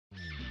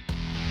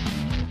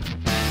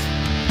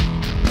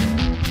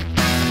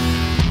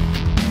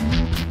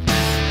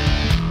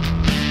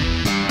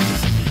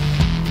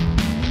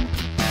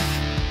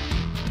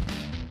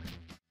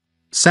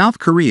South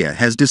Korea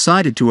has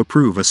decided to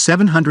approve a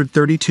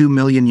 $732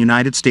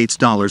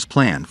 million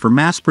plan for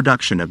mass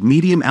production of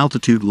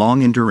medium-altitude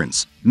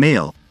long-endurance,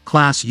 MALE,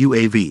 class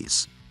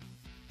UAVs.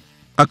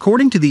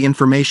 According to the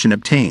information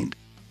obtained,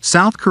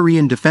 South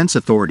Korean defense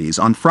authorities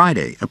on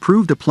Friday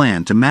approved a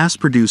plan to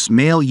mass-produce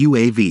MALE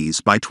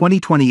UAVs by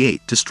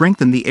 2028 to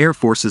strengthen the Air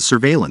Force's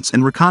surveillance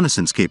and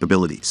reconnaissance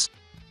capabilities.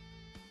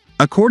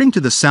 According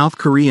to the South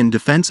Korean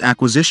Defense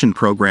Acquisition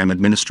Program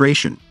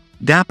Administration,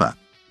 DAPA,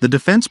 the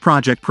Defense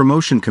Project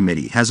Promotion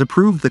Committee has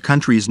approved the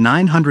country's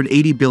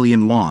 980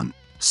 billion won,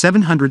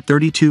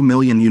 $732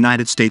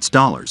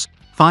 million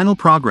final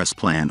progress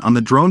plan on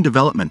the drone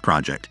development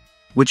project,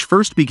 which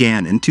first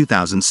began in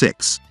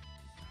 2006.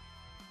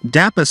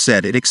 DAPA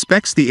said it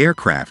expects the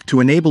aircraft to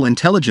enable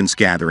intelligence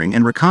gathering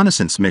and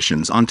reconnaissance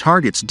missions on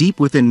targets deep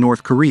within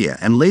North Korea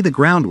and lay the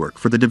groundwork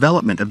for the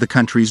development of the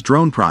country's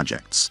drone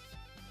projects.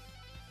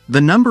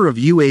 The number of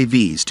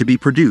UAVs to be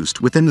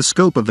produced within the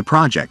scope of the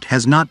project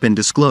has not been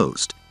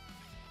disclosed.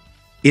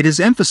 It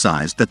is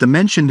emphasized that the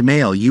mentioned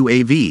MALE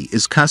UAV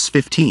is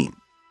KUS-15.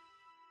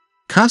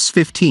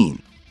 KUS-15,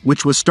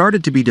 which was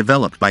started to be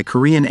developed by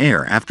Korean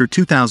Air after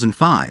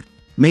 2005,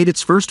 made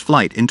its first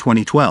flight in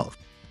 2012.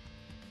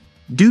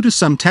 Due to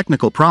some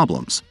technical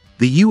problems,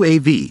 the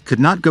UAV could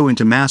not go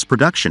into mass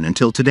production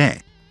until today.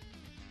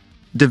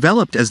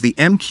 Developed as the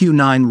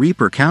MQ-9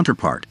 Reaper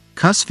counterpart,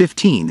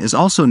 KUS-15 is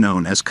also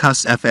known as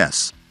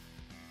KUS-FS.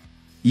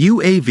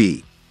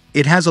 UAV.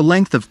 It has a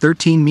length of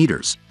 13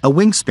 meters, a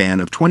wingspan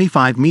of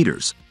 25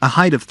 meters, a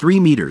height of 3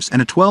 meters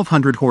and a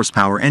 1200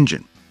 horsepower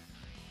engine.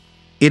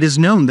 It is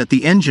known that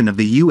the engine of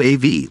the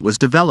UAV was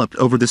developed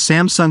over the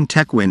Samsung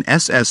Techwin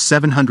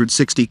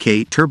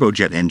SS760K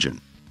turbojet engine.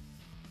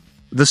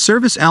 The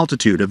service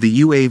altitude of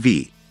the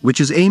UAV, which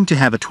is aimed to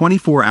have a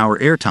 24-hour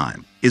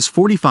airtime, is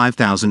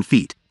 45,000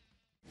 feet.